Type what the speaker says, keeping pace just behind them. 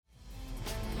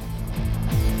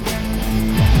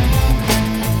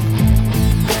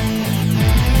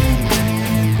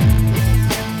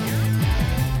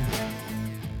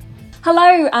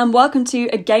Hello and welcome to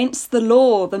Against the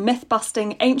Law, the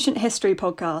myth-busting ancient history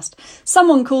podcast.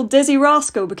 Someone called Dizzy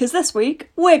Rascal because this week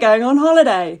we're going on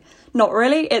holiday. Not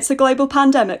really, it's a global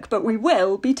pandemic, but we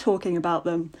will be talking about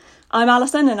them. I'm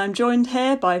Alison and I'm joined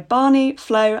here by Barney,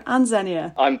 Flo and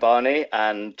Xenia. I'm Barney,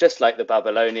 and just like the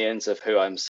Babylonians of who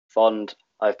I'm so fond,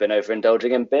 I've been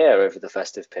overindulging in beer over the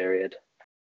festive period.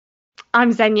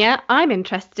 I'm Xenia. I'm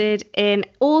interested in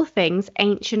all things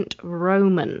ancient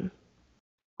Roman.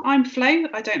 I'm Flo.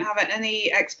 I don't have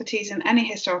any expertise in any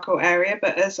historical area,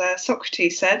 but as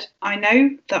Socrates said, I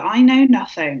know that I know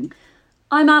nothing.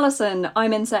 I'm Alison.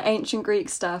 I'm into ancient Greek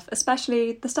stuff,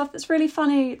 especially the stuff that's really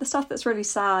funny, the stuff that's really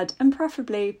sad, and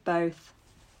preferably both.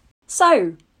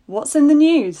 So, what's in the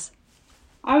news?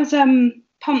 I was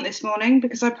pumped this morning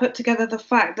because I put together the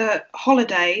fact that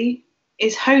holiday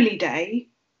is holy day.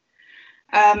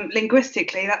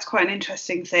 Linguistically, that's quite an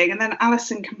interesting thing. And then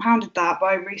Alison compounded that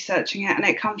by researching it, and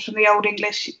it comes from the Old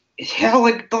English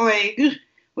holiday,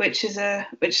 which is a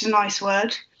nice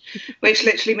word, which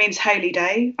literally means holy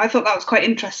day. I thought that was quite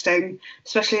interesting,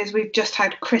 especially as we've just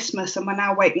had Christmas and we're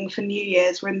now waiting for New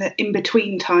Year's. We're in the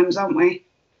in-between times, aren't we?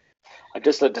 I'd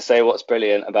just like to say what's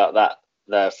brilliant about that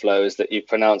there, Flo, is that you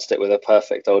pronounced it with a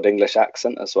perfect Old English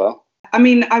accent as well. I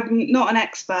mean, I'm not an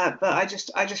expert, but I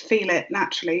just feel it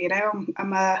naturally, you know.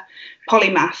 I'm a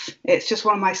polymath. It's just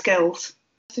one of my skills.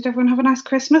 Did everyone have a nice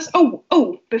Christmas?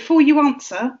 Oh, before you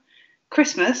answer,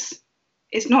 Christmas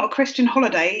is not a Christian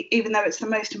holiday, even though it's the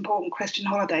most important Christian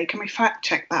holiday. Can we fact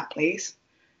check that, please?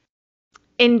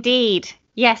 Indeed.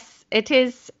 Yes, it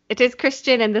is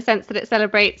Christian in the sense that it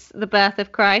celebrates the birth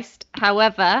of Christ.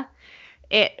 However,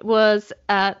 it was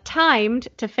timed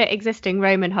to fit existing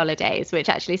Roman holidays, which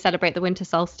actually celebrate the winter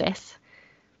solstice,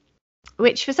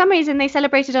 which for some reason they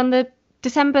celebrated on the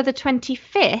December the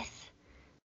 25th,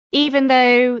 even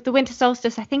though the winter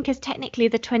solstice, I think, is technically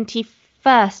the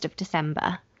 21st of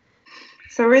December.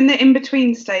 So we're in the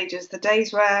in-between stages, the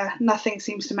days where nothing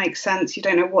seems to make sense. You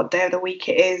don't know what day of the week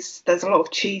it is. There's a lot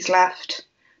of cheese left,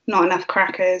 not enough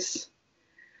crackers.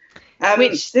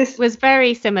 Which was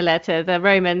very similar to the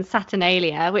Roman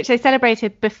Saturnalia, which they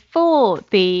celebrated before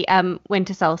the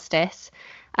winter solstice.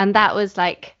 And that was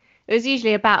it was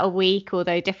usually about a week,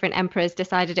 although different emperors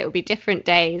decided it would be different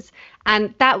days.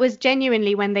 And that was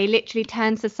genuinely when they literally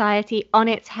turned society on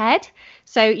its head.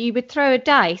 So you would throw a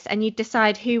dice and you'd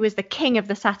decide who was the king of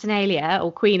the Saturnalia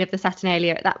or queen of the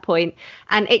Saturnalia at that point.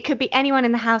 And it could be anyone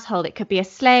in the household. It could be a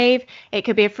slave, it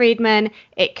could be a freedman,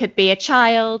 it could be a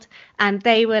child. And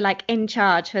they were in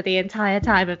charge for the entire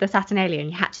time of the Saturnalia, and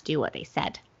you had to do what they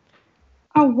said.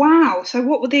 Oh, wow. So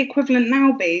what would the equivalent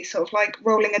now be? Sort of like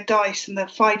rolling a dice and the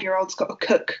 5-year-old's got to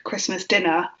cook Christmas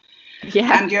dinner.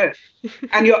 Yeah. And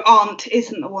your aunt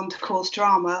isn't the one to cause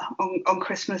drama on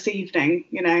Christmas evening,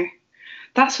 you know.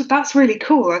 That's really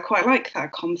cool. I quite like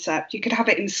that concept. You could have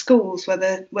it in schools where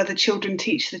the children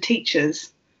teach the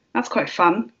teachers. That's quite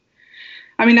fun.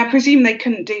 I mean, I presume they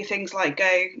couldn't do things like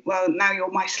go, well, now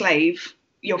you're my slave,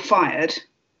 you're fired.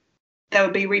 There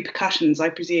would be repercussions, I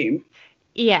presume.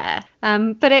 Yeah,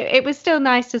 but it was still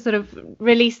nice to sort of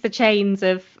release the chains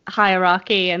of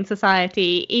hierarchy and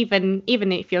society, even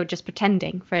if you're just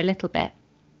pretending for a little bit.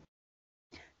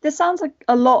 This sounds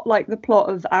a lot like the plot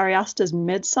of Ariosto's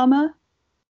Midsummer.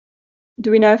 Do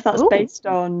we know if that's based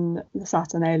on the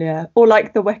Saturnalia or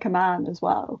like the Wicker Man as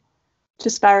well?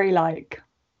 Just very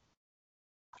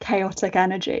chaotic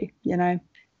energy, you know.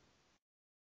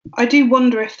 I do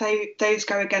wonder if those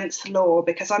go against the law,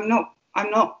 because I'm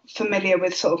not familiar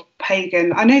with sort of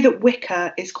pagan. I know that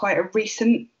Wicca is quite a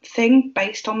recent thing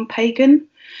based on pagan,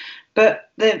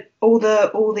 but all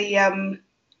the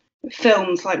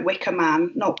films like Wicker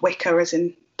Man, not Wicca as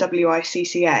in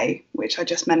WICCA, which I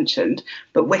just mentioned,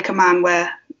 but Wicker Man,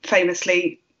 where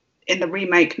famously in the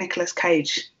remake Nicolas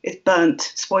Cage is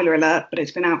burnt. Spoiler alert, but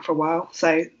it's been out for a while,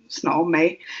 so it's not on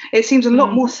me. It seems a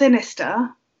lot more sinister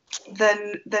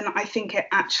than I think it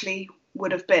actually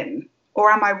would have been.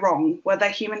 Or am I wrong? Were there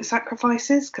human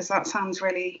sacrifices? Because that sounds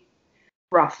really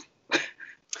rough.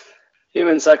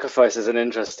 Human sacrifice is an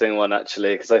interesting one,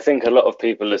 actually, because I think a lot of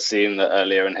people assume that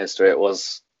earlier in history it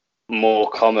was more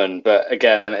common. But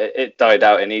again, it died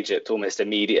out in Egypt almost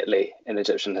immediately in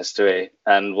Egyptian history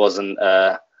and wasn't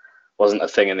a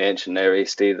thing in the ancient Near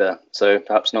East either. So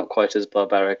perhaps not quite as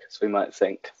barbaric as we might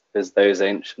think as those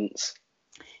ancients.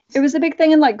 It was a big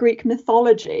thing in Greek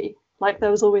mythology.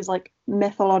 There was always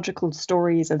mythological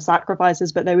stories of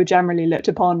sacrifices, but they were generally looked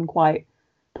upon quite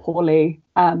poorly.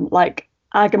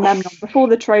 Agamemnon, before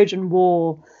the Trojan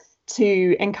War,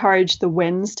 to encourage the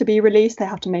winds to be released, they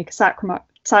have to make a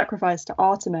sacrifice to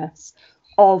Artemis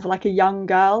of a young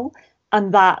girl,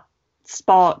 and that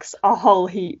sparks a whole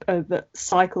heap of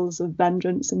cycles of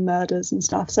vengeance and murders and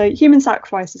stuff. So human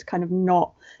sacrifice is kind of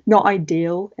not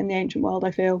ideal in the ancient world,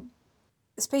 I feel.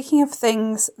 Speaking of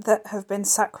things that have been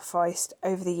sacrificed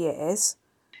over the years,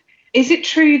 is it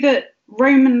true that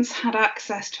Romans had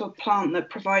access to a plant that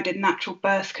provided natural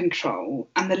birth control,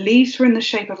 and the leaves were in the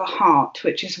shape of a heart,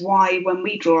 which is why when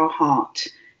we draw a heart,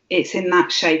 it's in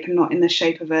that shape and not in the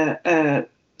shape of an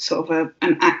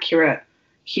accurate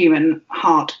human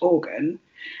heart organ?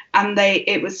 And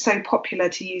it was so popular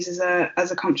to use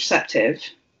as a contraceptive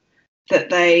that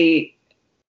they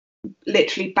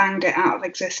literally banged it out of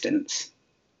existence.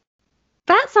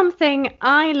 That's something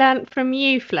I learnt from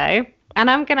you, Flo, and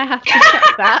I'm going to have to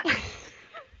check that.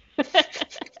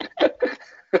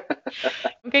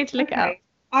 I'm going to look it up.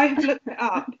 I've looked it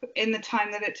up in the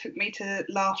time that it took me to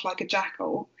laugh like a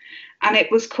jackal, and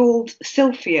it was called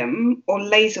silphium or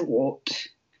laserwort,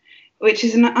 which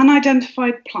is an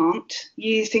unidentified plant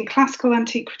used in classical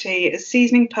antiquity as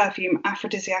seasoning, perfume,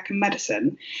 aphrodisiac, and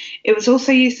medicine. It was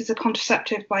also used as a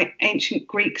contraceptive by ancient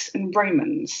Greeks and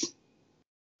Romans.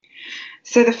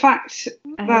 So the fact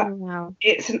that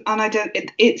it's an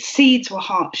its seeds were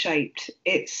heart-shaped,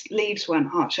 its leaves weren't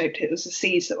heart-shaped, it was the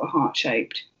seeds that were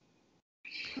heart-shaped.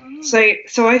 Oh.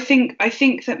 So I think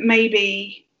that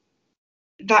maybe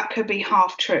that could be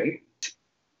half true.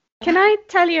 Can I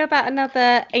tell you about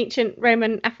another ancient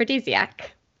Roman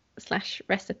aphrodisiac /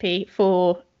 recipe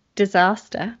for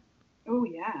disaster? Oh,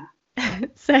 yeah.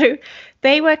 So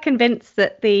they were convinced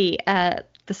that the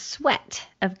sweat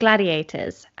of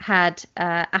gladiators had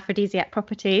aphrodisiac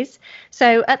properties.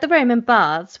 So at the Roman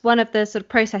baths, one of the sort of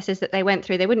processes that they went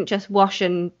through, they wouldn't just wash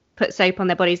and put soap on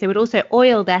their bodies, they would also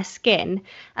oil their skin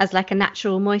as like a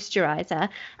natural moisturizer,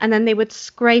 and then they would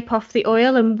scrape off the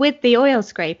oil, and with the oil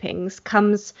scrapings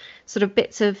comes sort of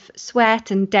bits of sweat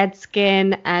and dead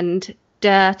skin and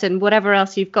dirt and whatever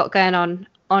else you've got going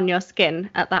on your skin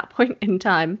at that point in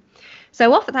time.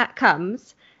 So off that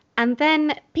comes, and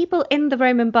then people in the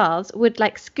Roman baths would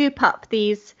like scoop up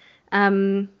these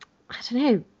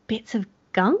bits of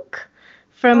gunk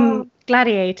from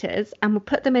gladiators and would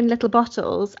put them in little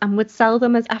bottles and would sell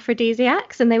them as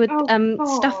aphrodisiacs, and they would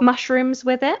stuff mushrooms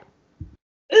with it.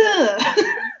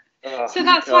 So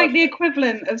that's like the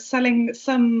equivalent of selling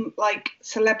some like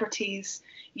celebrities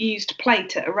used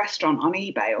plate at a restaurant on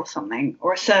eBay or something,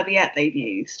 or a serviette they've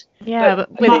used. Yeah,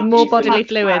 but with more bodily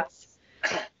fluids.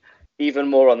 Even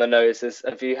more on the nose is,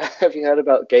 have you heard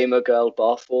about Gamer Girl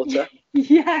bathwater?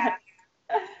 Yeah.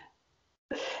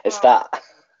 It's that.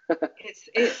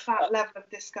 It's that level of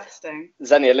disgusting.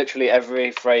 Xenia, literally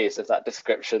every phrase of that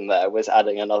description there was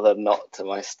adding another knot to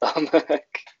my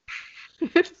stomach.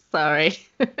 Sorry.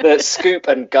 The scoop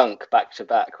and gunk back to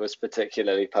back was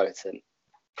particularly potent.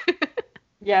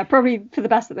 Yeah, probably for the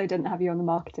best that they didn't have you on the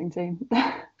marketing team.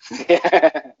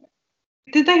 Yeah.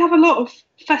 Did they have a lot of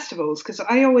festivals? Because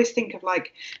I always think of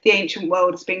like the ancient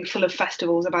world as being full of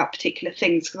festivals about particular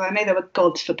things, because I know there were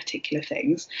gods for particular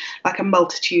things, like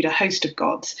a host of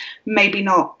gods. Maybe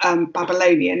not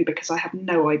Babylonian, because I have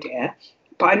no idea.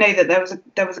 But I know that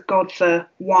there was a god for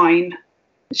wine,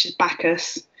 which is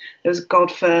Bacchus. There was a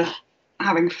god for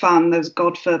having fun. There was a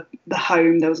god for the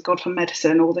home. There was a god for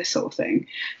medicine, all this sort of thing.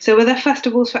 So were there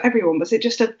festivals for everyone? Was it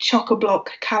just a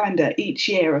chock-a-block calendar each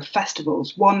year of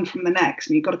festivals, one from the next?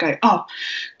 And you've got to go, oh,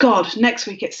 God, next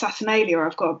week it's Saturnalia.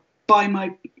 I've got to buy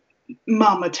my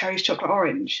mum a Terry's chocolate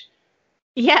orange.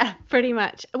 Yeah, pretty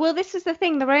much. Well, this is the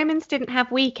thing. The Romans didn't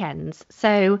have weekends.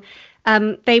 So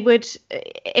they would,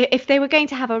 if they were going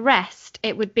to have a rest,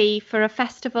 it would be for a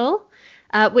festival.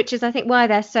 Which is, I think, why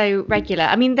they're so regular.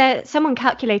 I mean, someone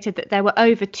calculated that there were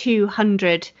over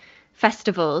 200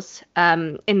 festivals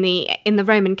in the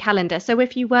Roman calendar. So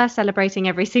if you were celebrating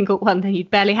every single one, then you'd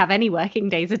barely have any working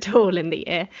days at all in the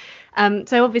year.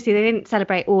 So obviously, they didn't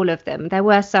celebrate all of them. There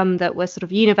were some that were sort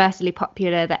of universally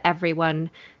popular that everyone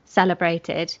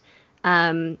celebrated.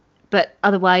 But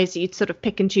otherwise, you'd sort of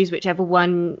pick and choose whichever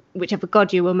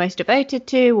god you were most devoted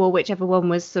to, or whichever one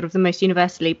was sort of the most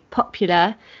universally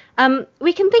popular.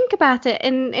 We can think about it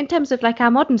in terms of like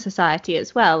our modern society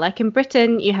as well. Like in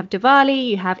Britain, you have Diwali,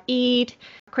 you have Eid,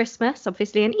 Christmas,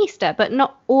 obviously, and Easter, but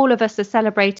not all of us are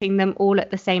celebrating them all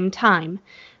at the same time.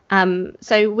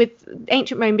 So with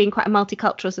ancient Rome being quite a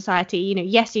multicultural society,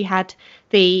 yes, you had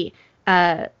the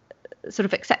sort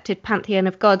of accepted pantheon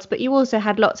of gods, but you also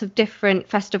had lots of different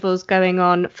festivals going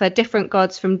on for different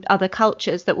gods from other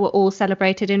cultures that were all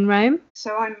celebrated in Rome.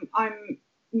 So I'm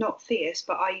not theist,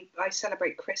 but I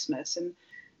celebrate Christmas, and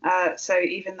so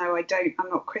even though I'm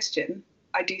not Christian,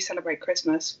 I do celebrate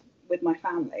Christmas with my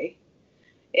family.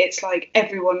 it's like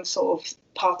everyone sort of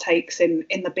partakes in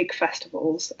the big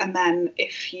festivals. And then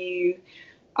if you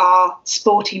are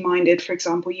sporty minded, for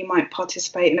example, you might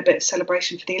participate in a bit of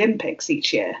celebration for the Olympics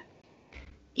each year.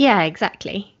 Yeah,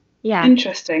 exactly. Yeah.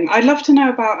 Interesting. I'd love to know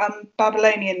about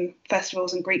Babylonian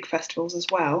festivals and Greek festivals as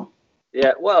well.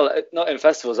 Yeah, well, not in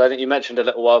festivals. I think you mentioned a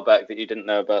little while back that you didn't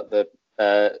know about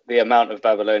the amount of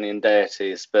Babylonian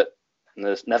deities, but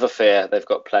there's never fear, they've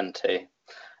got plenty.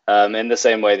 In the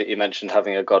same way that you mentioned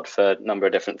having a god for a number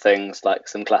of different things, like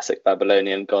some classic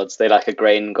Babylonian gods. They like a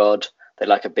grain god, they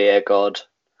like a beer god.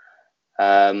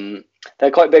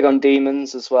 They're quite big on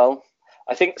demons as well.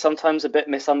 I think sometimes a bit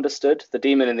misunderstood. The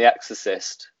demon in The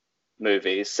Exorcist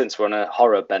movies, since we're on a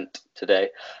horror bent today,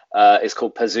 is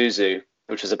called Pazuzu,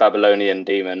 which is a Babylonian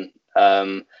demon,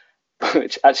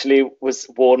 which actually was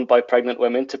worn by pregnant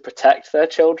women to protect their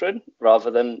children,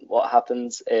 rather than what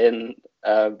happens in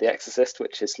The Exorcist,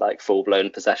 which is like full-blown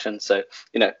possession. So,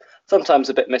 sometimes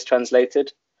a bit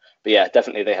mistranslated. But yeah,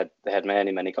 definitely they had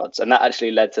many gods, and that actually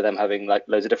led to them having like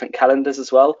loads of different calendars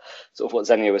as well. Sort of what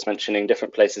Xenia was mentioning,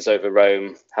 different places over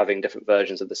Rome having different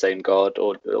versions of the same god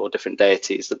or different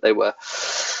deities that they were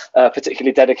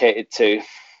particularly dedicated to.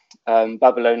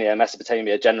 Babylonia,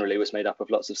 Mesopotamia generally was made up of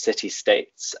lots of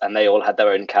city-states, and they all had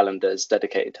their own calendars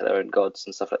dedicated to their own gods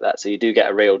and stuff like that. So you do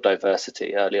get a real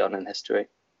diversity early on in history.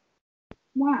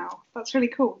 Wow, that's really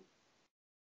cool.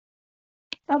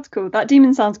 That's cool. That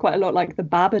demon sounds quite a lot like the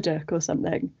Babadook or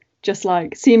something. Just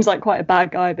like, seems like quite a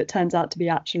bad guy, but turns out to be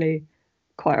actually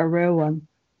quite a real one.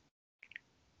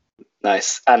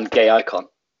 Nice. And gay icon.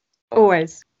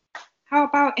 Always. How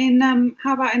about in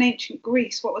ancient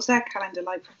Greece? What was their calendar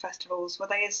like for festivals? Were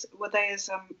they as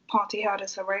party hard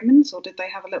as the Romans, or did they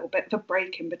have a little bit of a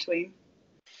break in between?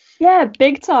 Yeah,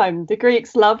 big time. The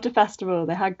Greeks loved a festival.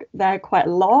 They had quite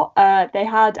a lot. They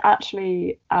had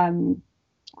actually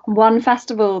one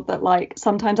festival that like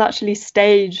sometimes actually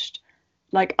staged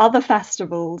like other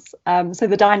festivals. So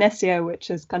the Dionysia,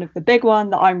 which is kind of the big one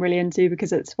that I'm really into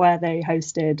because it's where they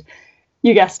hosted,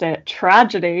 you guessed it,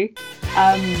 tragedy.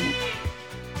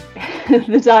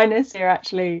 The Dionysia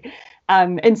actually,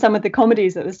 in some of the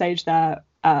comedies that were staged there,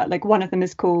 like one of them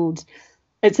is called,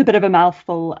 it's a bit of a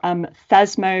mouthful,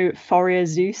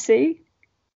 Thesmophoriazousi.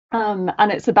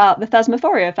 And it's about the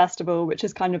Thesmophoria festival, which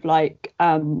is kind of like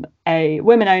a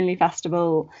women-only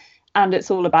festival. And it's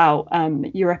all about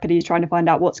Euripides trying to find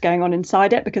out what's going on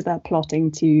inside it because they're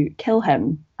plotting to kill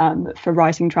him for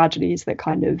writing tragedies that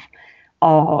kind of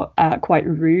are quite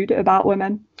rude about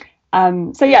women.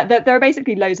 So yeah, there are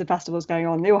basically loads of festivals going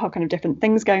on. They all have kind of different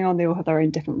things going on. They all have their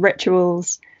own different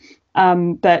rituals.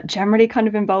 But generally kind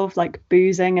of involve like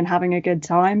boozing and having a good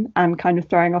time and kind of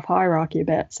throwing off hierarchy a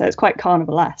bit. So it's quite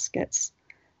carnivalesque. It's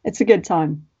a good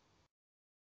time.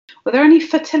 Were there any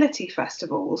fertility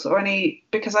festivals or any,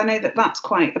 because I know that that's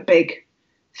quite a big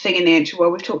thing in the ancient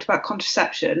world. We've talked about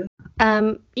contraception.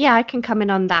 Yeah, I can come in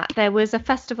on that. There was a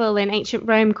festival in ancient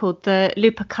Rome called the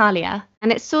Lupercalia,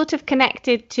 and it's sort of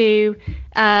connected to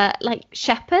like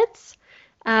shepherds.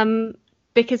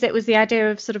 Because it was the idea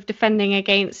of sort of defending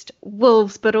against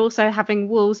wolves, but also having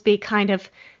wolves be kind of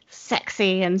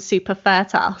sexy and super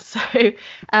fertile. So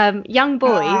young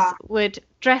boys would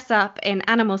dress up in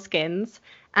animal skins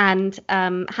and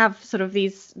have sort of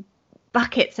these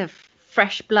buckets of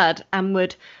fresh blood and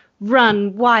would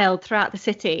run wild throughout the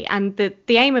city. And the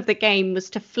aim of the game was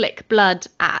to flick blood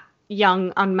at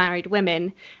young unmarried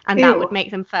women, and that would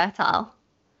make them fertile.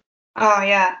 Oh,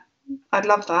 yeah. I'd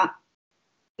love that.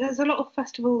 There's a lot of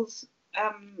festivals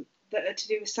that are to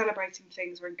do with celebrating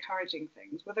things or encouraging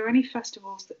things. Were there any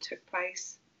festivals that took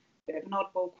place, a bit of an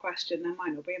oddball question, there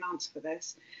might not be an answer for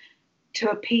this,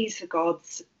 to appease the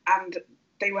gods, and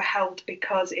they were held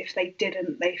because if they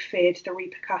didn't, they feared the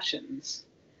repercussions?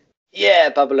 Yeah,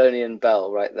 Babylonian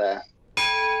Bell right there.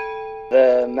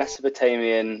 The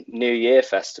Mesopotamian New Year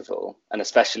Festival, and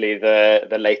especially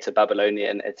the later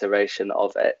Babylonian iteration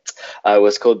of it,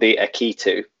 was called the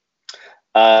Akitu.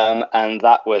 And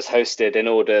that was hosted in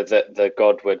order that the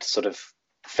god would sort of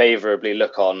favorably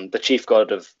look on the chief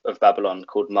god of Babylon,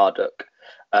 called Marduk,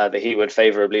 that he would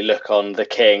favorably look on the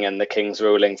king and the king's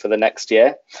ruling for the next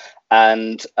year.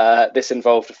 And this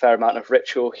involved a fair amount of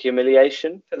ritual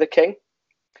humiliation for the king.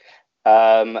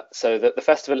 So that the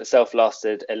festival itself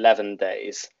lasted 11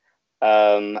 days.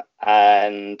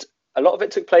 And a lot of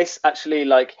it took place actually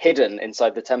like hidden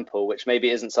inside the temple, which maybe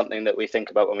isn't something that we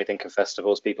think about when we think of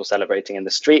festivals, people celebrating in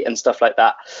the street and stuff like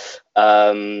that.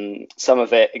 Some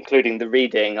of it, including the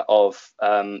reading of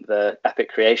the epic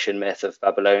creation myth of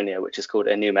Babylonia, which is called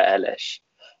Enuma Elish.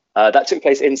 That took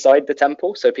place inside the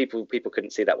temple, so people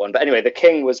couldn't see that one. But anyway, the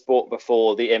king was brought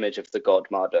before the image of the god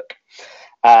Marduk,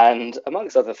 and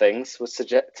amongst other things was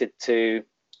subjected to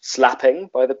slapping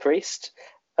by the priest,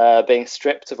 being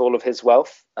stripped of all of his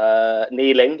wealth,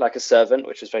 kneeling like a servant,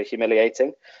 which was very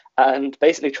humiliating, and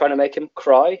basically trying to make him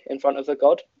cry in front of the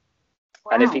god.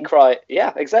 Wow. And if he cried,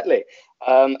 yeah, exactly.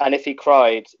 And if he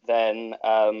cried, then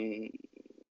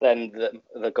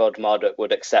the god Marduk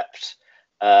would accept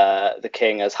the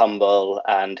king as humble,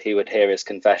 and he would hear his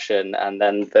confession, and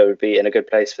then they would be in a good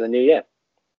place for the new year.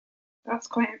 That's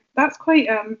quite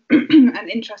an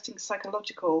interesting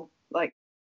psychological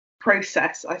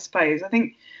process, I suppose. I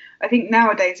think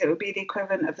nowadays it would be the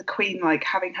equivalent of the Queen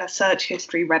having her search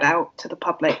history read out to the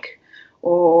public,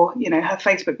 or her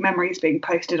Facebook memories being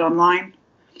posted online.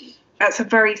 That's a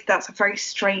very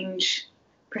strange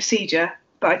procedure,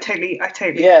 but I totally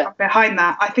am behind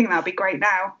that. I think that'd be great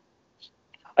now.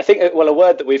 I think, a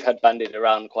word that we've had bandied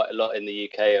around quite a lot in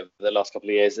the UK over the last couple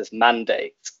of years is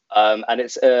mandate. And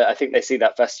it's, I think they see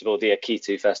that festival, the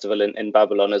Akitu festival in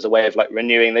Babylon, as a way of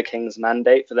renewing the king's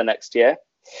mandate for the next year.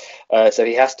 So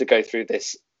he has to go through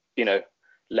this,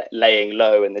 laying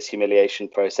low in this humiliation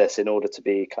process in order to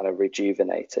be kind of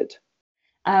rejuvenated.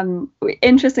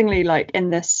 Interestingly, in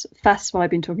this festival, I've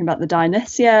been talking about the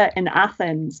Dionysia in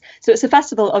Athens. So it's a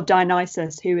festival of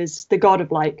Dionysus, who is the god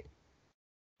of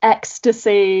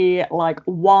ecstasy,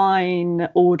 wine,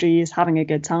 orgies, having a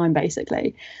good time,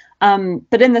 basically.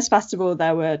 But in this festival,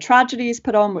 there were tragedies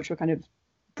put on, which were kind of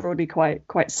broadly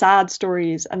quite sad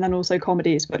stories, and then also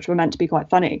comedies, which were meant to be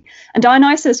quite funny. And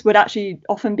Dionysus would actually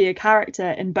often be a character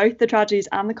in both the tragedies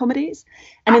and the comedies.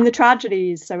 And in the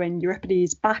tragedies, so in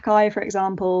Euripides' Bacchae, for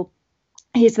example,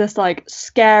 he's this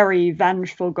scary,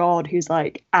 vengeful god who's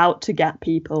out to get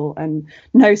people. And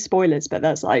no spoilers, but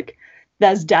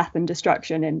there's death and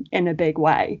destruction in a big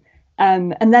way.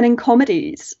 And then in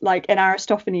comedies, in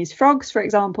Aristophanes' Frogs, for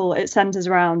example, it centers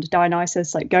around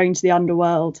Dionysus going to the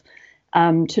underworld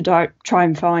to try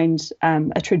and find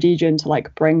a tragedian to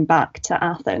bring back to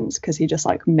Athens, because he just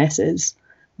misses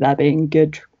there being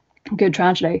good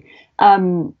tragedy.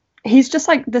 He's just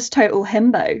this total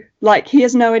himbo. He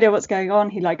has no idea what's going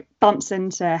on. He bumps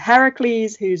into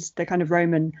Heracles, who's the kind of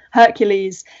Roman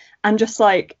Hercules, and just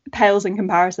pales in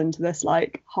comparison to this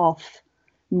half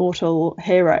mortal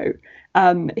hero.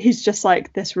 He's just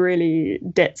this really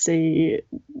ditzy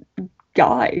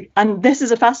guy, and this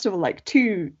is a festival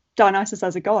to Dionysus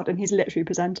as a god, and he's literally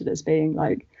presented as being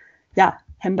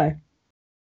himbo.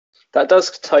 That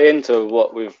does tie into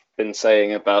what we've been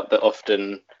saying about the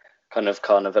often kind of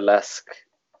carnivalesque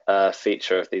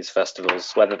feature of these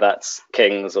festivals, whether that's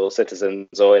kings or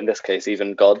citizens, or in this case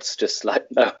even gods. Just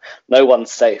no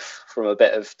one's safe from a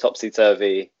bit of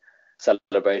topsy-turvy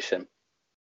celebration.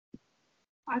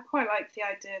 I quite like the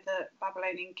idea that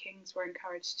Babylonian kings were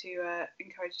encouraged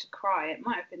to cry. It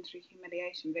might have been through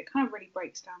humiliation, but it kind of really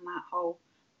breaks down that whole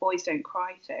boys don't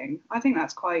cry thing. I think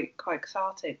that's quite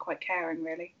cathartic, quite caring,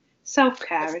 really.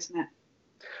 Self-care, isn't it?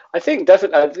 I think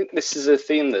definitely. I think this is a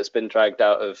theme that's been dragged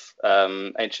out of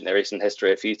ancient Near Eastern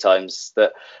history a few times.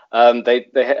 That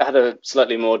they had a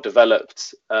slightly more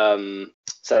developed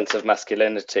sense of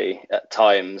masculinity at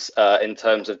times, in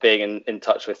terms of being in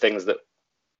touch with things that,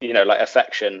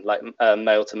 affection,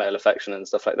 male to male affection and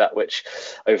stuff like that, which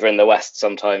over in the West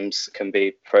sometimes can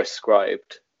be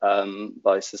proscribed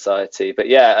by society. But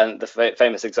yeah, and the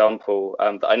famous example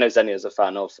that I know Xenia's a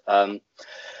fan of.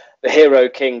 The hero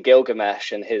King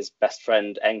Gilgamesh and his best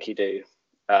friend Enkidu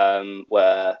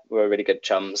were really good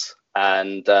chums,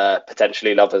 and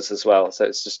potentially lovers as well. So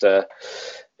it's just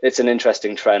it's an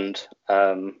interesting trend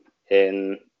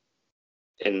in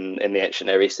the ancient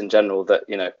Near East in general, that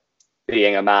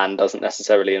being a man doesn't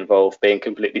necessarily involve being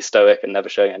completely stoic and never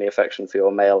showing any affection for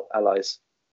your male allies.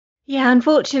 Yeah,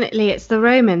 unfortunately, it's the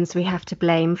Romans we have to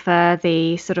blame for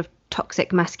the sort of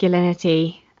toxic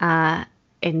masculinity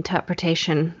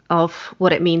interpretation of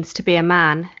what it means to be a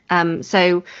man.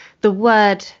 So the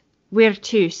word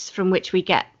virtus, from which we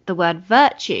get the word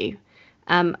virtue,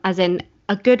 as in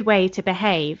a good way to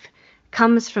behave,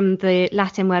 comes from the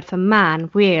Latin word for man,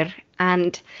 vir,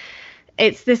 and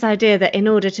it's this idea that in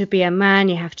order to be a man,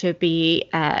 you have to be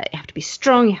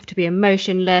strong, you have to be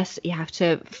emotionless, you have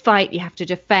to fight, you have to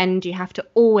defend, you have to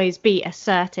always be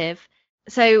assertive.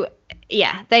 So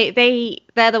yeah, they're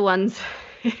the ones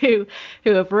who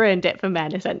have ruined it for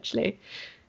men, essentially.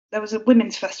 There was a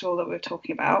women's festival that we were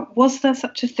talking about. Was there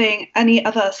such a thing, any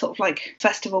other sort of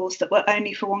festivals that were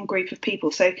only for one group of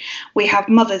people? So we have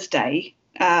Mother's Day,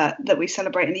 that we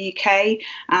celebrate in the UK,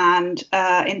 and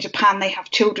in Japan they have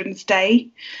Children's Day.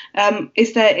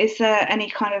 Is there any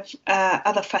kind of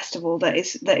other festival that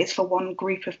is for one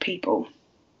group of people?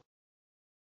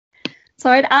 So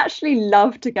I'd actually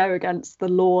love to go against the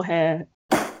law here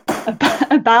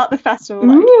about the festival,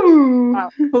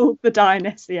 called the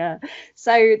Dionysia.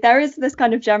 So there is this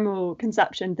kind of general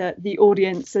conception that the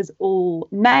audience is all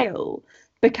male,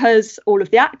 because all of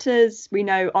the actors we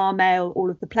know are male, all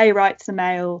of the playwrights are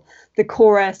male, the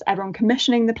chorus, everyone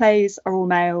commissioning the plays are all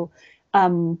male.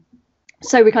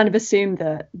 So we kind of assume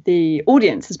that the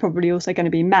audience is probably also going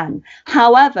to be men.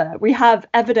 However, we have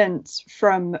evidence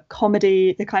from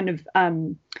comedy, the kind of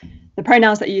the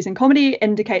pronouns that you use in comedy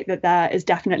indicate that there is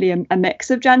definitely a mix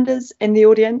of genders in the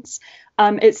audience.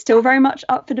 It's still very much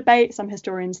up for debate. Some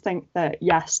historians think that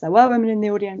yes, there were women in the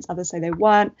audience, others say they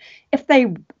weren't.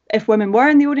 If women were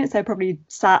in the audience, they probably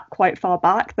sat quite far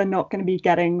back. They're not going to be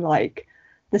getting like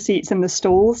the seats in the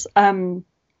stalls.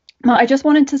 I just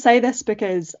wanted to say this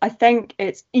because I think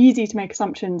it's easy to make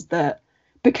assumptions that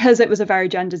because it was a very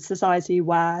gendered society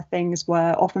where things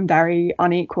were often very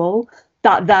unequal,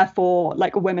 that therefore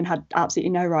like women had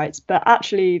absolutely no rights. But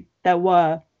actually there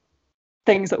were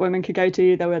things that women could go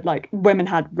to. There were like women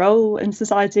had role in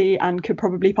society and could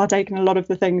probably partake in a lot of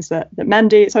the things that men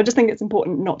do. So I just think it's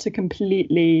important not to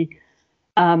completely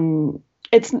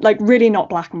it's like really not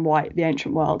black and white, the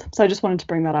ancient world. So I just wanted to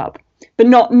bring that up. But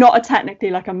not a technically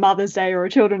like a Mother's Day or a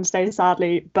Children's Day,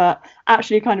 sadly, but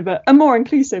actually kind of a more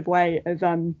inclusive way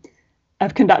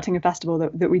of conducting a festival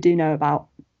that we do know about.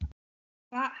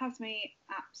 That has me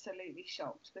absolutely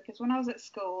shocked, because when I was at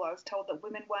school, I was told that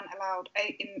women weren't allowed,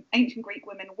 in ancient Greek,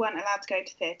 women weren't allowed to go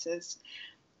to theatres.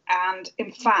 And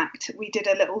in fact, we did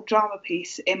a little drama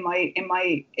piece in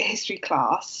my history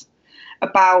class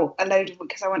about a load of,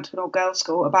 because I went to an all-girls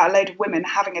school, about a load of women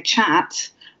having a chat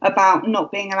about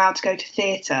not being allowed to go to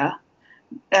theatre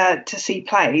to see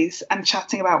plays, and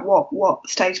chatting about what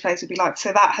stage plays would be like.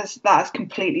 So that has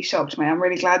completely shocked me. I'm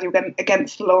really glad you're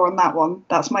against the law on that one.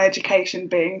 That's my education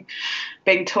being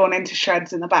torn into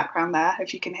shreds in the background there,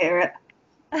 if you can hear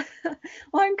it.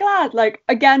 Well, I'm glad. Like,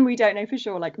 again, we don't know for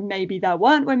sure. Like, maybe there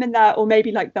weren't women there, or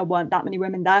maybe like there weren't that many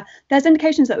women there. There's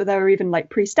indications that there were even like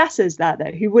priestesses there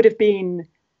though, who would have been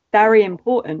very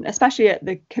important, especially at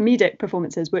the comedic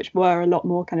performances, which were a lot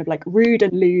more kind of like rude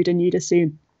and lewd, and you'd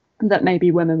assume that maybe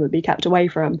women would be kept away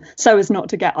from so as not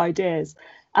to get ideas,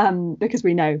 because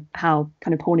we know how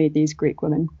kind of horny these Greek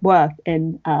women were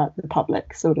in the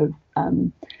public sort of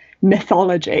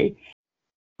mythology.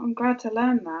 I'm glad to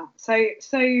learn that. So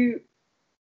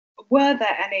were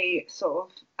there any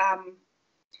sort of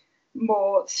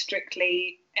more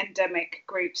strictly endemic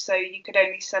groups, so you could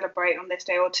only celebrate on this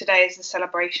day, or today is the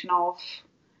celebration of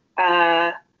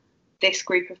this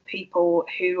group of people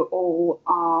who all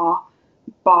are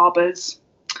barbers,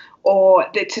 or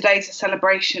today's a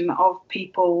celebration of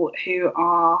people who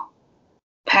are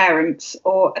parents,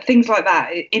 or things like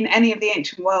that? In any of the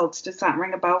ancient worlds, does that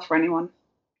ring a bell for anyone?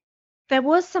 There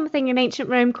was something in ancient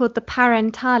Rome called the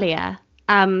Parentalia,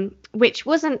 which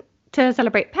wasn't to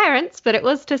celebrate parents, but it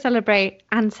was to celebrate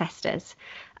ancestors.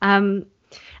 And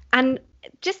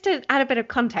just to add a bit of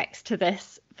context to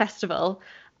this festival,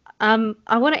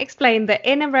 I want to explain that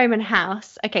in a Roman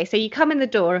house, okay, so you come in the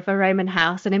door of a Roman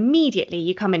house and immediately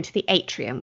you come into the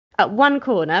atrium. At one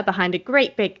corner, behind a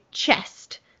great big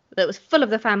chest that was full of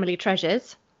the family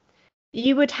treasures,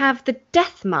 you would have the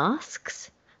death masks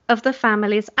of the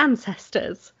family's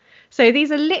ancestors. So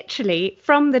these are literally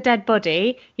from the dead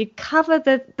body. You'd cover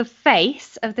the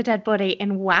face of the dead body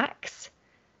in wax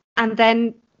and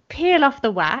then peel off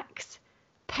the wax,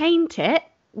 paint it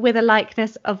with a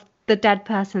likeness of the dead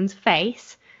person's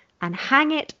face, and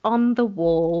hang it on the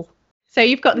wall. So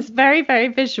you've got this very, very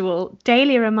visual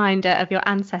daily reminder of your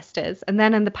ancestors. And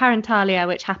then in the Parentalia,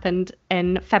 which happened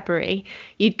in February,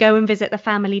 you'd go and visit the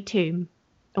family tomb,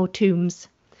 or tombs,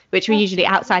 which were usually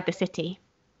outside the city.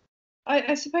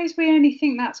 I suppose we only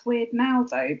think that's weird now,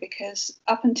 though, because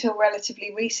up until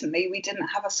relatively recently, we didn't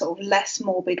have a sort of less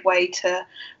morbid way to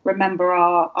remember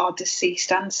our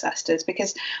deceased ancestors,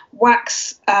 because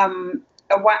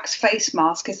a wax face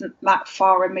mask isn't that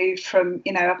far removed from,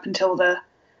 up until the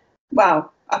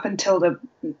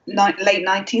late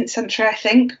 19th century, I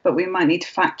think, but we might need to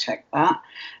fact check that.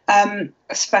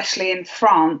 Especially in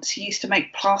France, you used to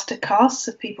make plaster casts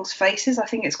of people's faces. I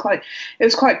think it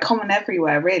was quite common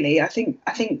everywhere, really. I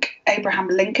think Abraham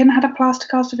Lincoln had a plaster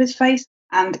cast of his face,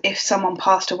 and if someone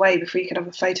passed away before you could have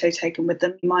a photo taken with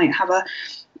them, you might have a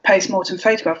post-mortem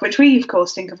photograph, which we of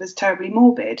course think of as terribly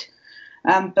morbid.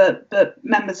 But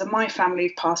members of my family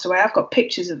have passed away. I've got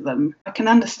pictures of them. I can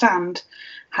understand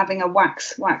having a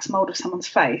wax mould of someone's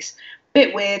face.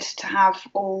 Bit weird to have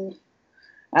all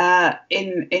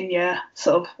in your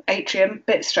sort of atrium.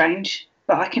 Bit strange,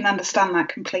 but I can understand that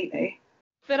completely.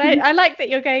 But I like that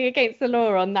you're going against the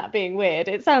law on that being weird.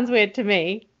 It sounds weird to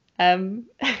me.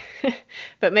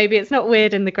 But maybe it's not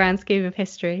weird in the grand scheme of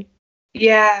history.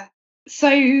 Yeah.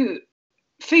 So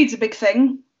food's a big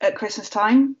thing at Christmas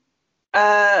time.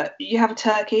 You have a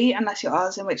turkey, unless you're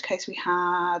ours, in which case we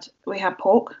had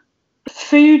pork.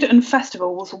 Food and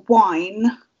festivals,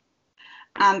 wine,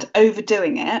 and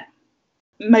overdoing it.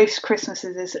 Most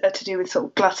Christmases are to do with sort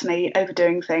of gluttony,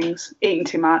 overdoing things, eating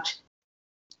too much.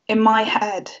 In my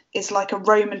head, it's like a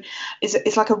Roman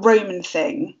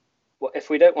thing. Well, if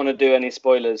we don't want to do any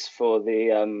spoilers for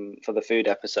the food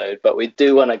episode, but we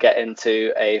do want to get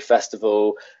into a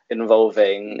festival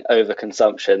involving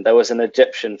overconsumption. There was an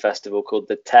Egyptian festival called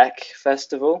the Tek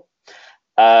Festival.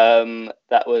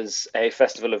 That was a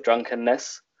festival of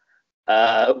drunkenness,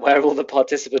 where all the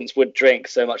participants would drink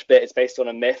so much beer. It's based on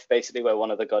a myth, basically, where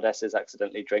one of the goddesses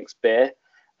accidentally drinks beer.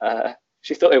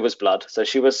 She thought it was blood, so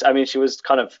she was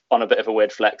kind of on a bit of a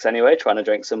weird flex anyway, trying to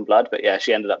drink some blood, but yeah,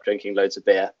 she ended up drinking loads of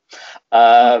beer.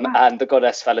 And the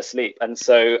goddess fell asleep, and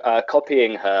so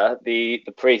copying her, the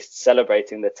priests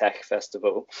celebrating the Tek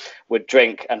festival would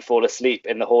drink and fall asleep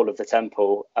in the hall of the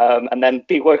temple, and then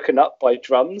be woken up by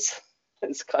drums.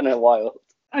 It's kind of wild.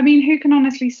 I mean, who can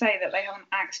honestly say that they haven't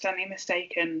accidentally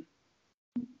mistaken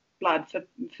blood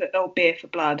or beer for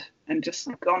blood and just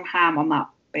gone ham on that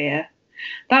beer?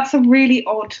 That's a really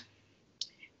odd.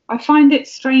 I find it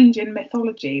strange in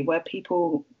mythology where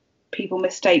people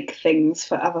mistake things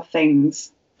for other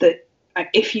things. That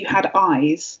if you had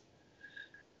eyes,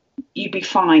 you'd be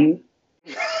fine.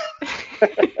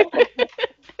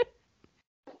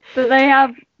 But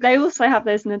they also have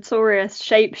those notorious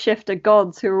shapeshifter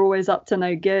gods who are always up to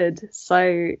no good.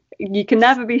 So you can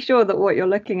never be sure that what you're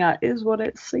looking at is what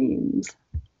it seems.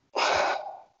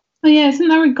 Oh yeah, isn't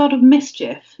there a god of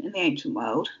mischief in the ancient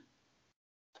world?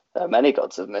 There are many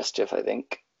gods of mischief, I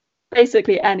think.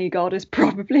 Basically, any god is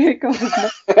probably a god of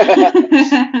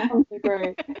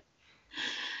mischief.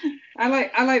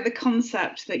 I like the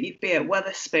concept that you'd be at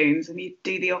Wetherspoons and you'd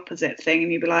do the opposite thing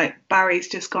and you'd be like, Barry's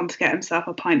just gone to get himself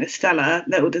a pint of Stella.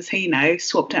 Little does he know,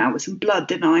 swapped it out with some blood,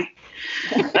 didn't I?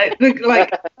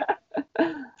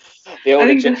 The old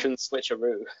Egyptian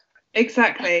switcheroo.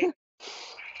 Exactly.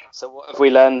 So what have we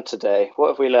learned today? What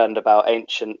have we learned about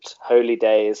ancient holy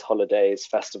days, holidays,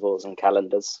 festivals, and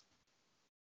calendars?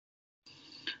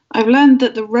 I've learned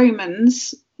that the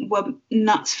Romans were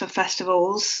nuts for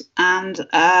festivals and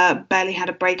barely had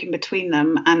a break in between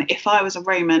them. And if I was a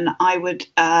Roman, I would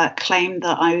claim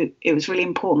that it was really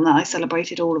important that I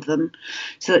celebrated all of them,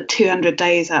 so that 200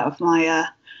 days out of my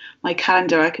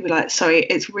calendar, I could be like, sorry,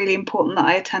 it's really important that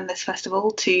I attend this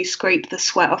festival to scrape the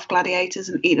sweat off gladiators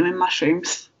and eat them in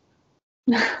mushrooms.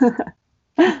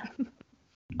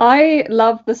 I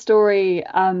love the story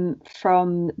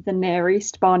from the Near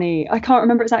East, Barney. I can't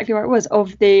remember exactly where it was,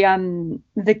 of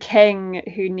the king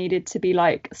who needed to be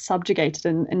like subjugated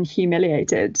and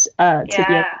humiliated to be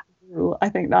able to rule. I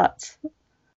think that's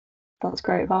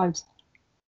great vibes.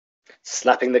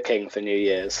 Slapping the king for New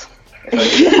Year's. If I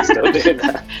can still do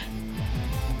that.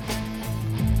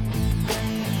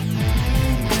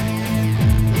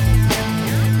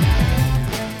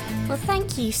 Well,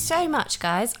 thank you so much,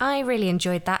 guys. I really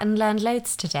enjoyed that and learned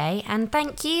loads today. And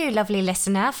thank you, lovely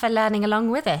listener, for learning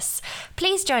along with us.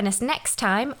 Please join us next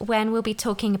time when we'll be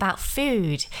talking about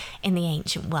food in the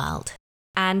ancient world.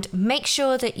 And make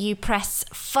sure that you press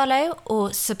follow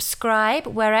or subscribe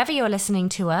wherever you're listening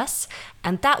to us.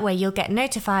 And that way you'll get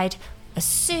notified as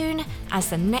soon as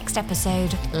the next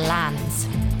episode lands.